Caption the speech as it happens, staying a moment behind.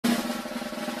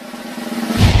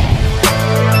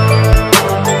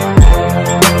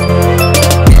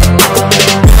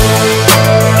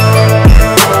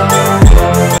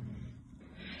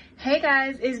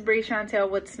it's Bree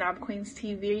Chantel with Snob Queens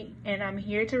TV, and I'm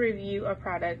here to review a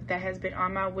product that has been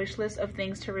on my wish list of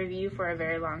things to review for a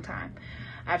very long time.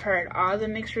 I've heard all the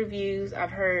mixed reviews.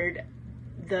 I've heard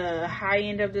the high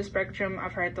end of the spectrum.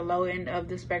 I've heard the low end of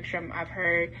the spectrum. I've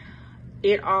heard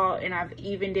it all, and I've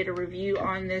even did a review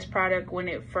on this product when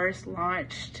it first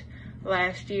launched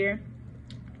last year.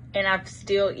 And I've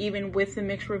still, even with the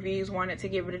mixed reviews, wanted to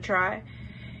give it a try.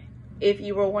 If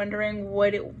you were wondering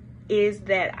what it is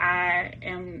that I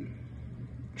am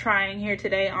trying here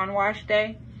today on wash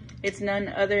day, it's none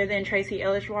other than Tracee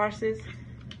Ellis washes,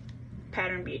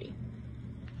 Pattern Beauty.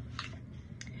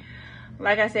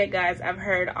 Like I said, guys, I've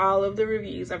heard all of the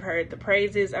reviews. I've heard the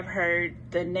praises. I've heard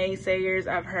the naysayers.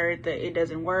 I've heard that it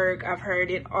doesn't work. I've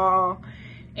heard it all.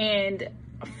 And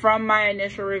from my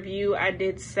initial review, I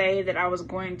did say that I was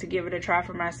going to give it a try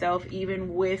for myself,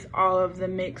 even with all of the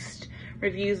mixed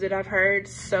reviews that I've heard.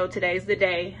 So today's the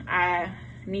day. I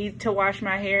need to wash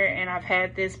my hair, and I've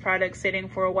had this product sitting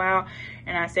for a while,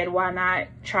 and I said, why not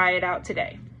try it out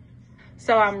today?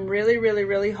 So I'm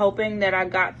really hoping that I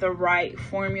got the right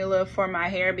formula for my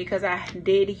hair, because I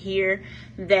did hear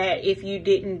that if you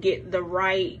didn't get the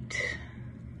right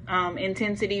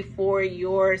intensity for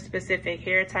your specific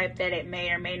hair type, that it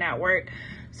may or may not work.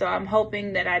 So I'm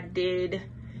hoping that I did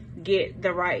get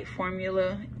the right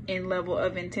formula and level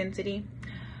of intensity.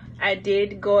 I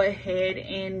did go ahead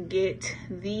and get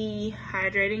the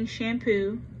hydrating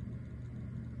shampoo.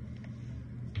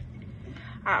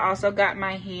 I also got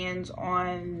my hands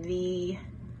on the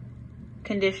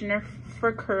conditioner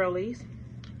for curlies.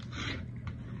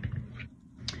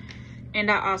 And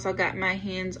I also got my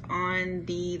hands on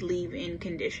the leave-in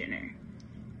conditioner.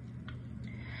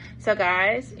 So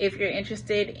guys, if you're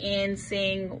interested in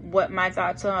seeing what my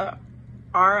thoughts are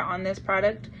on this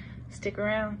product, stick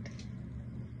around.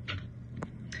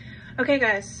 Okay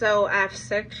guys, so I've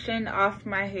sectioned off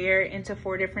my hair into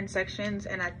 4 different sections,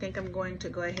 and I think I'm going to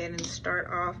go ahead and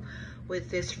start off with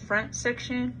this front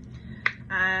section.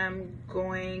 I'm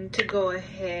going to go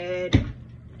ahead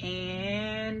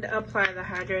and apply the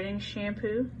hydrating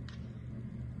shampoo.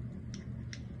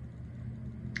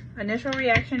 Initial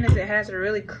reaction is it has a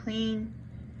really clean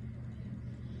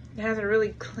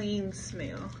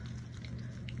smell.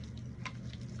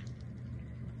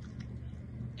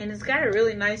 And it's got a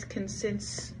really nice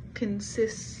consistency.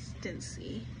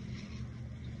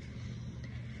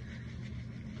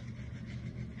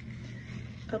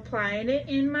 Applying it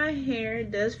in my hair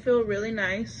does feel really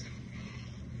nice.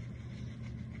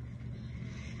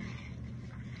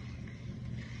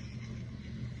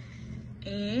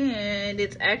 And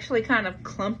it's actually kind of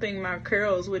clumping my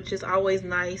curls, which is always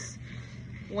nice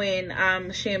when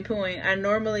I'm shampooing. I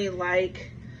normally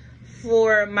like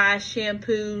for my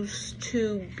shampoos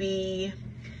to be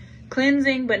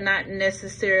cleansing but not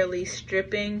necessarily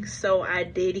stripping. So I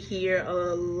did hear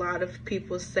a lot of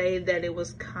people say that it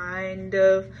was kind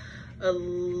of a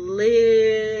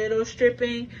little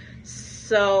stripping.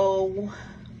 So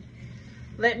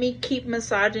let me keep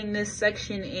massaging this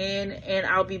section in, and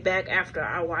I'll be back after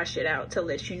I wash it out to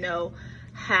let you know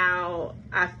how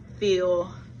I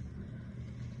feel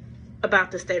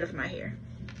about the state of my hair.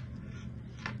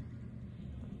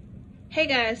 Hey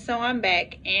guys, so I'm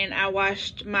back, and I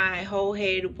washed my whole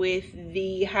head with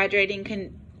the hydrating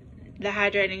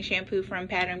shampoo from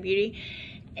Pattern Beauty.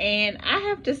 And I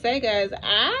have to say, guys,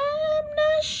 I'm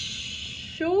not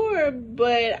sure,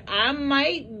 but I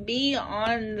might be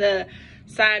on the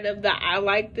side of the I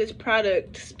like this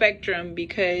product spectrum,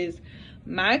 because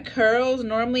my curls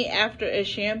normally after a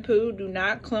shampoo do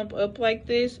not clump up like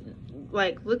this.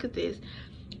 Like, look at this.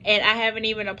 And I haven't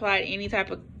even applied any type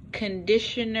of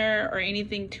conditioner or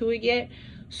anything to it yet.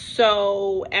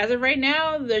 So as of right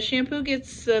now, the shampoo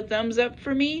gets a thumbs up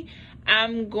for me.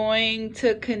 I'm going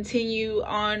to continue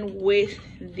on with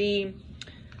the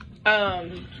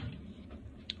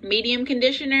medium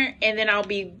conditioner, and then I'll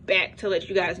be back to let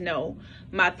you guys know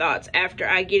my thoughts after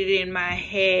I get it in my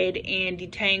head and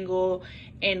detangle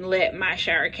and let my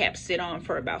shower cap sit on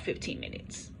for about 15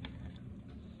 minutes.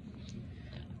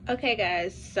 Okay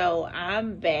guys, so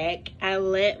I'm back. I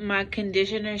let my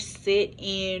conditioner sit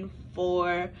in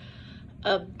for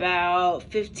about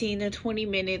 15 to 20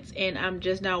 minutes, and I'm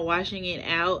just now washing it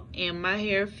out, and my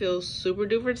hair feels super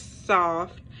duper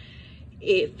soft.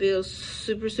 It feels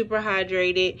super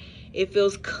hydrated. It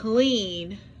feels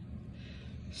clean.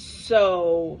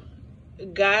 So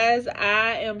guys,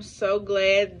 I am so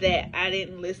glad that I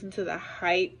didn't listen to the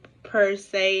hype per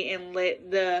se and let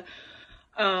the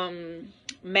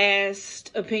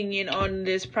massed opinion on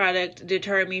this product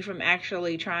deter me from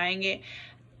actually trying it.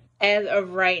 As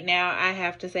of right now, I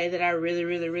have to say that I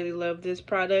really love this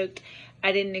product.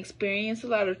 I didn't experience a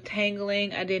lot of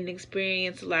tangling. I didn't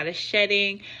experience a lot of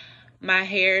shedding. My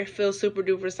hair feels super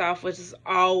duper soft, which is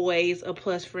always a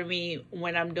plus for me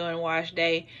when I'm doing wash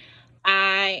day.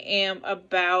 I am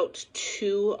about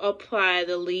to apply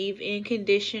the leave-in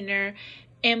conditioner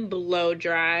and blow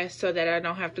dry so that I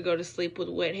don't have to go to sleep with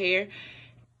wet hair.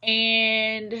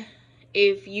 And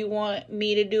if you want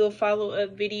me to do a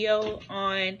follow-up video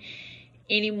on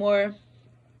any more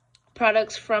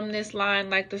products from this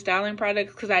line, like the styling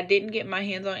products, because I didn't get my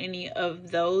hands on any of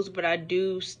those, but I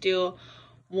do still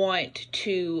want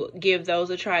to give those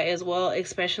a try as well,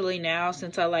 especially now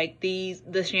since I like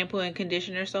the shampoo and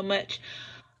conditioner so much.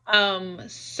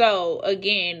 So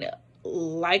again,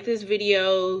 like this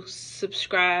video,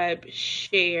 subscribe,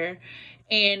 share,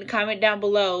 and comment down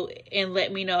below and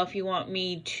let me know if you want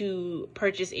me to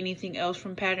purchase anything else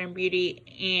from Pattern Beauty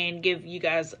and give you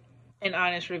guys an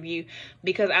honest review,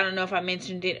 because I don't know if I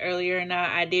mentioned it earlier or not.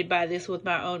 I did buy this with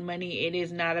my own money. It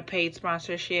is not a paid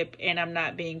sponsorship, and I'm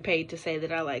not being paid to say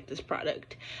that I like this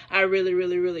product. I really,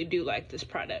 really, really do like this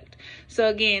product. So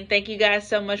again, thank you guys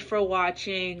so much for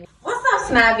watching. What's up,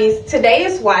 Snobbies? Today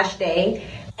is wash day,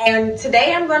 and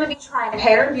today I'm going to be trying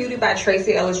Pattern Beauty by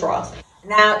Tracee Ellis Ross.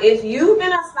 Now, if you've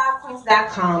been on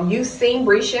snobqueens.com, you've seen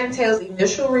Bree Chantel's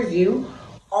initial review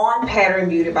on Pattern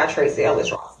Beauty by Tracee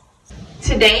Ellis Ross.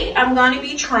 Today, I'm going to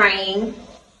be trying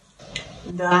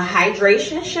the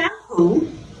hydration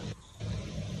shampoo,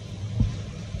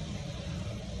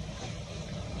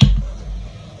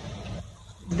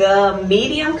 the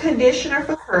medium conditioner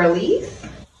for curlies,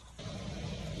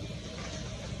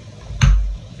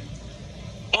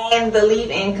 and the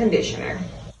leave-in conditioner.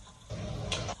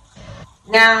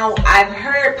 Now, I've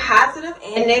heard positive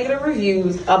and negative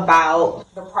reviews about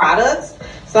the products,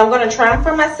 so I'm going to try them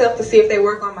for myself to see if they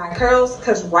work on my curls,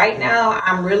 because right now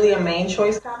I'm really a main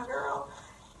choice kind of girl.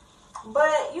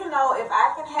 But, you know, if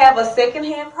I can have a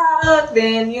secondhand product,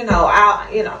 then,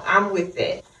 I'm with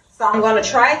it. So I'm going to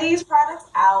try these products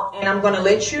out, and I'm going to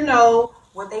let you know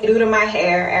what they do to my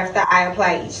hair after I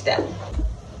apply each step.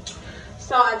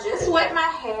 So I just wet my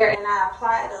hair, and I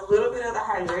applied a little bit of the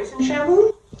hydration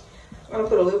shampoo. I'm going to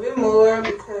put a little bit more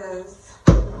because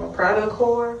I'm a product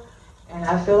whore, and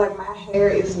I feel like my hair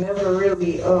is never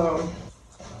really,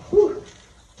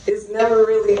 it's never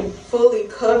really fully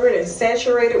covered and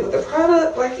saturated with the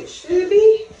product like it should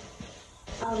be.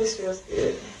 Oh, this feels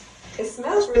good. It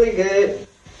smells really good.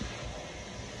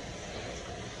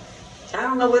 I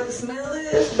don't know what the smell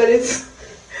is, but it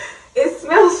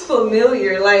smells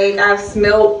familiar. Like I've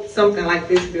smelled something like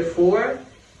this before.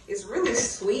 It's really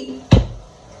sweet,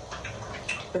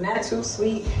 but not too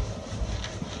sweet.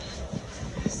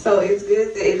 So it's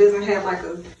good that it doesn't have like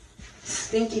a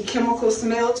stinky chemical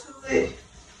smell to it,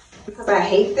 because I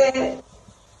hate that.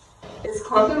 It's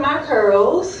clumping my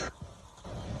curls.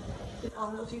 I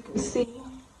don't know if you can see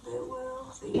that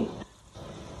well. See,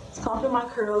 it's clumping my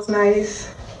curls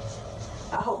nice.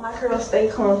 I hope my curls stay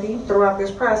clumpy throughout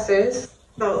this process.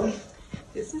 So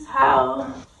this is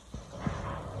how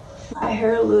my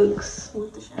hair looks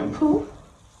with the shampoo.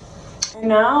 And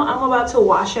now I'm about to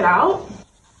wash it out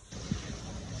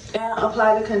and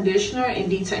apply the conditioner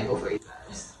and detangle for you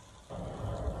guys.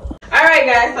 Alright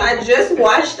guys, so I just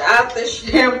washed out the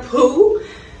shampoo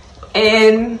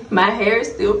and my hair is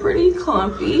still pretty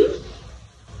clumpy.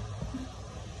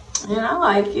 And I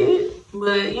like it,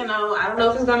 but you know, I don't know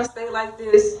if it's gonna stay like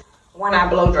this when I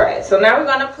blow dry it. So now we're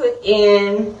gonna put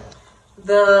in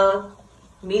the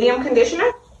medium conditioner.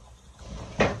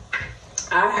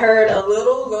 I heard a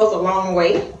little goes a long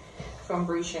way from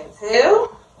Bree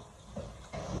Chantel.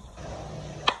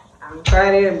 I'm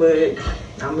trying it, but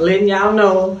I'm letting y'all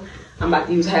know I'm about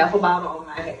to use half a bottle on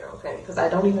my hair, okay? Because I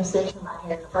don't even section my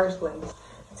hair in the first place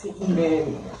to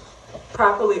even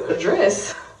properly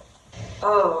address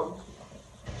how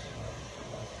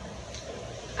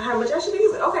much I should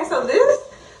use it. Okay, so this,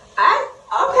 I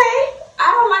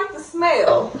don't like the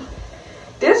smell.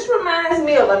 This reminds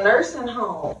me of a nursing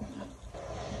home.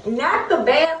 Not the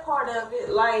bad part of it,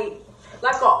 like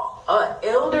a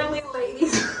elderly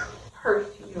lady's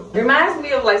perfume. Reminds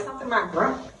me of like something my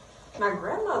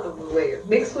grandmother would wear,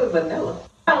 mixed with vanilla.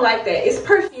 I don't like that. It's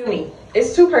perfumey.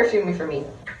 It's too perfumey for me.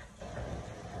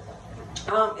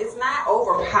 It's not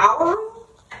overpowering,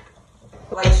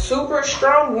 like super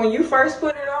strong. When you first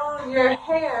put it on your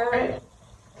hair,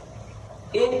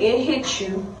 it hits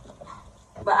you.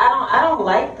 But I don't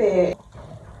like that.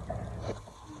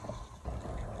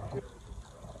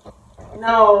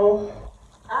 No,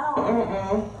 I don't.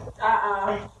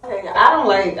 Okay,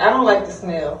 I don't like the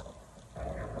smell.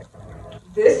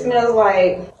 This smells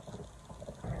like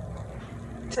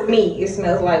To me, it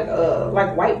smells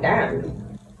like white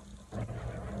diamond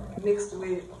mixed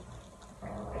with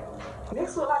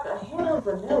like a hint of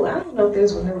vanilla. I don't know if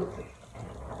there's vanilla.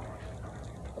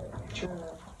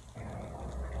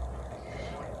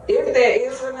 If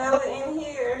there is vanilla in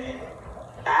here,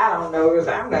 I don't know, because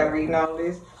I'm not reading all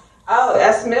this. Oh,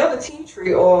 I smell the tea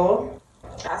tree oil.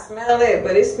 I smell it,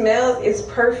 but it's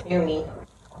perfumey.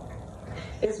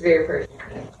 It's very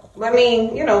perfumey. I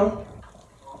mean, you know,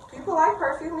 people like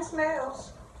perfume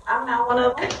smells. I'm not one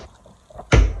of them.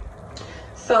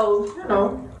 So, you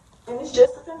know, and it's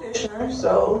just a conditioner.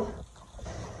 So,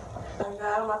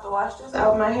 I'm about to wash this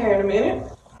out of my hair in a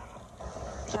minute.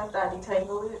 After I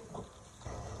detangle it.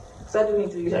 So I do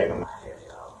need to detangle my hair,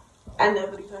 y'all. I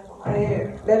never detangle my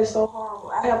hair. That is so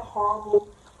horrible. I have horrible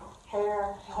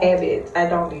hair habits. I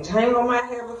don't detangle my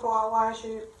hair before I wash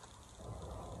it.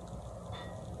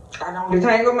 I don't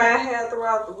detangle my hair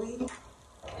throughout the week.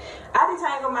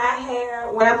 I detangle my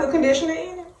hair when I put conditioner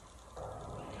in it.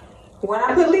 When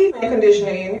I put leave-in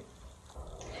conditioner in it.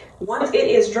 Once it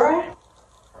is dry,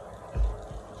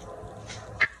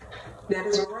 that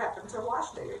is a wrap until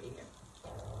wash day again.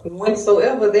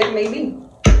 Whensoever that may be.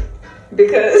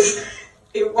 Because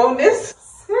it won't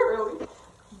necessarily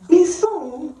be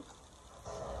soon.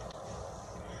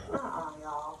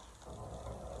 Y'all.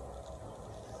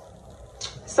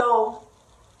 So,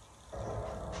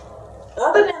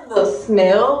 other than the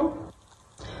smell,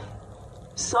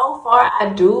 so far I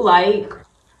do like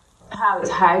how it's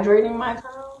hydrating my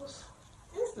curls.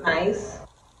 It's nice.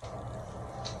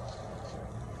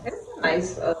 It's a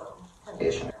nice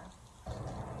conditioner.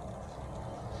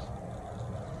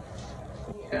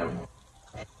 Yeah.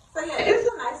 So yeah, it's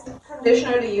a nice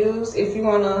conditioner to use if you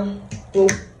wanna to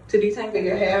detangle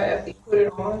your hair after you put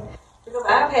it on. Because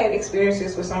I've had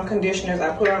experiences with some conditioners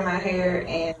I put on my hair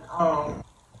and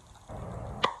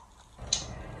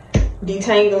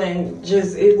detangling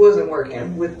it wasn't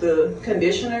working with the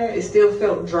conditioner. It still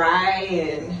felt dry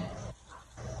and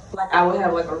like I would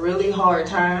have like a really hard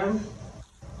time.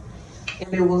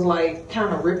 And it was like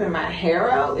kind of ripping my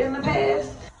hair out in the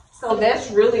past. So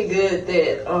that's really good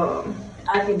that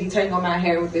I can detangle my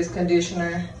hair with this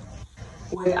conditioner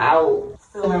without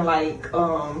feeling like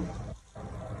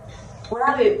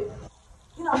without it,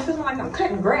 you know, feeling like I'm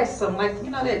cutting grass. So like, you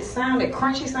know, that sound, that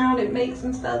crunchy sound it makes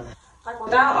and stuff. Like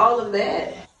without all of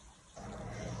that,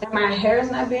 and my hair is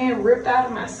not being ripped out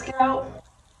of my scalp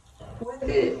with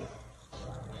it.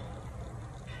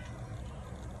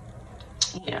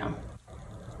 Yeah.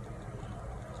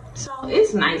 So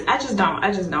it's nice. I just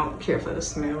don't care for the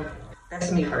smell.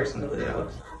 That's me personally though.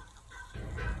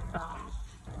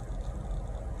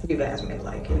 You guys may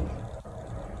like it.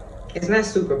 It's not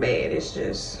super bad. It's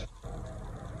just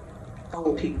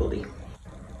old people-y.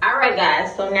 Alright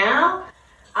guys, so now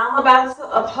I'm about to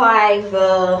apply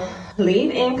the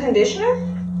leave-in conditioner.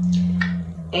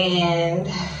 And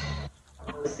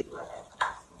let's see what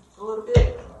happens. A little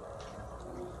bit.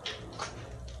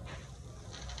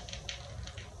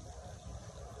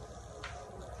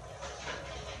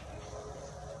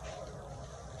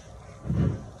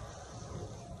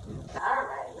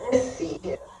 Alright, let's see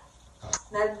here.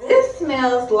 Now this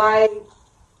smells like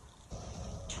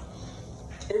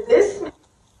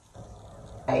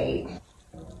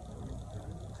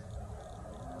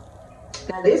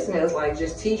now this smells like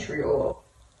just tea tree oil.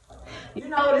 You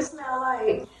know what it smells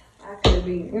like? I could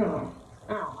be, you know,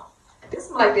 I don't know. This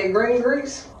smells like that green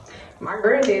grease. My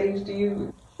granddad used to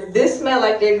use it. This smells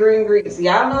like that green grease.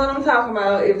 Y'all know what I'm talking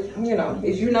about. If you know,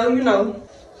 you know.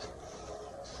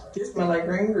 This smells like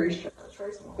green grease.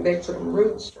 Tracee, back to the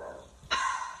roots.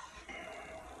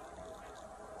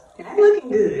 And I'm looking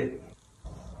good.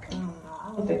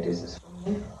 I don't think this is for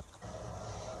me.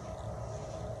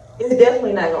 It's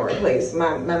definitely not gonna replace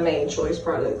my main choice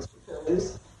products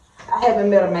because I haven't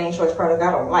met a main choice product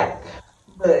I don't like.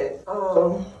 But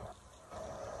no,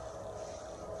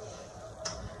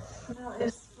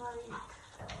 it's like,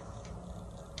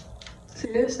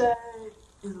 see this side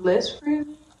is less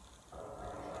frizzy,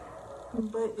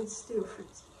 but it's still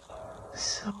frizzy.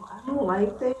 So I don't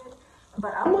like that.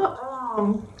 But I'm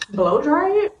gonna blow dry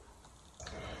it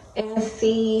and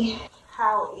see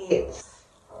how it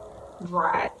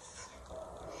dries.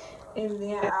 And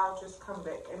then I'll just come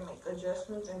back and make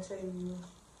adjustments and tell you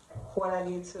what I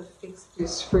did to fix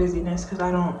this frizziness, because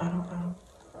I don't do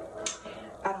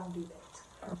that. I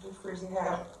don't do frizzy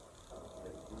hair.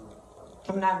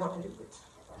 I'm not gonna do it.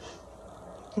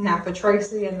 Not for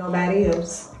Tracee and nobody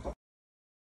else.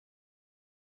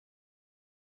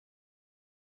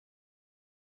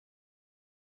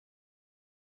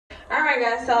 Alright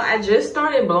guys, so I just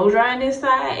started blow drying this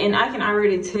side and I can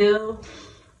already tell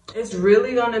It's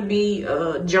really gonna be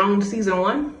Joan season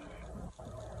 1,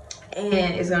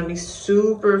 and it's gonna be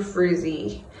super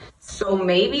frizzy. So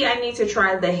maybe I need to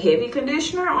try the heavy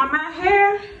conditioner on my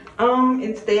hair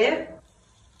instead.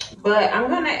 But I'm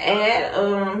gonna add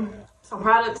some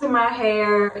product to my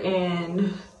hair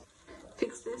and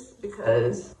fix this,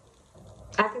 because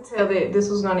I could tell that this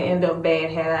was gonna end up bad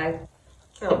had I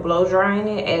kept blow drying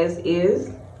it as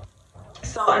is.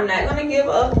 So I'm not gonna give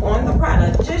up on the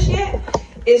product just yet.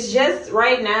 It's just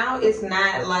right now, it's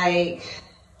not like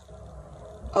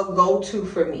a go-to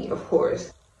for me, of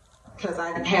course, because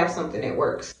I have something that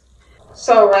works.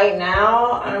 So right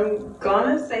now, I'm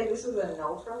gonna say this is a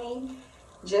no for me,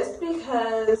 just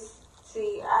because,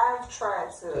 see, I've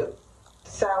tried to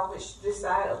salvage this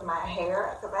side of my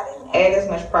hair because I didn't add as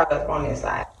much product on this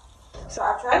side. So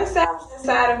I tried to salvage this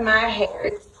side of my hair.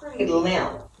 It's pretty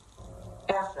limp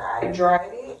after I dried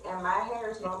it, and my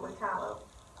hair is normally kind of,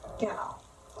 you know,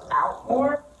 out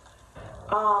more.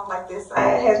 Like this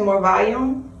side has more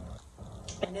volume,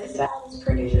 and this side is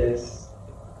pretty just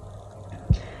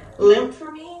limp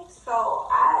for me. So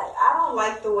I don't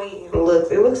like the way it looks.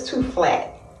 It looks too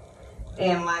flat,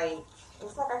 and like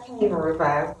it's like I can't even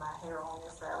revive my hair on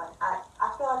this side. Like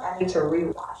I feel like I need to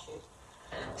rewash it.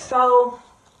 So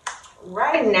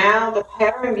right now, the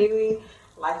Pattern Beauty,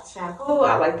 like the shampoo,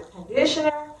 I like the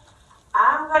conditioner.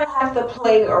 I'm gonna have to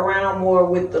play around more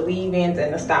with the leave-ins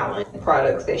and the styling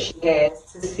products that she has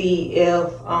to see if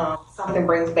something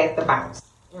brings back the bounce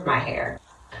in my hair.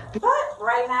 But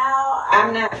right now,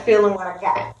 I'm not feeling what I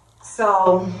got.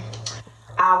 So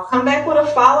I'll come back with a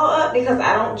follow-up, because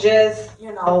I don't just,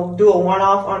 you know, do a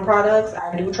one-off on products.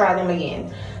 I do try them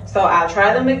again. So I'll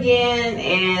try them again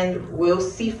and we'll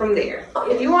see from there.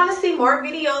 If you want to see more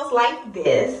videos like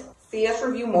this, see us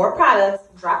review more products,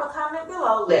 drop a comment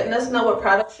below letting us know what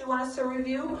products you want us to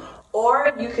review,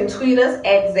 or you can tweet us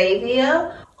at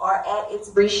Xavier or at It's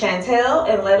Bree Chantel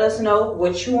and let us know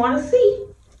what you want to see.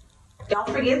 Don't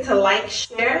forget to like,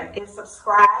 share, and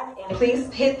subscribe, and please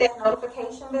hit that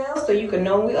notification bell so you can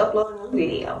know when we upload a new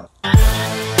video.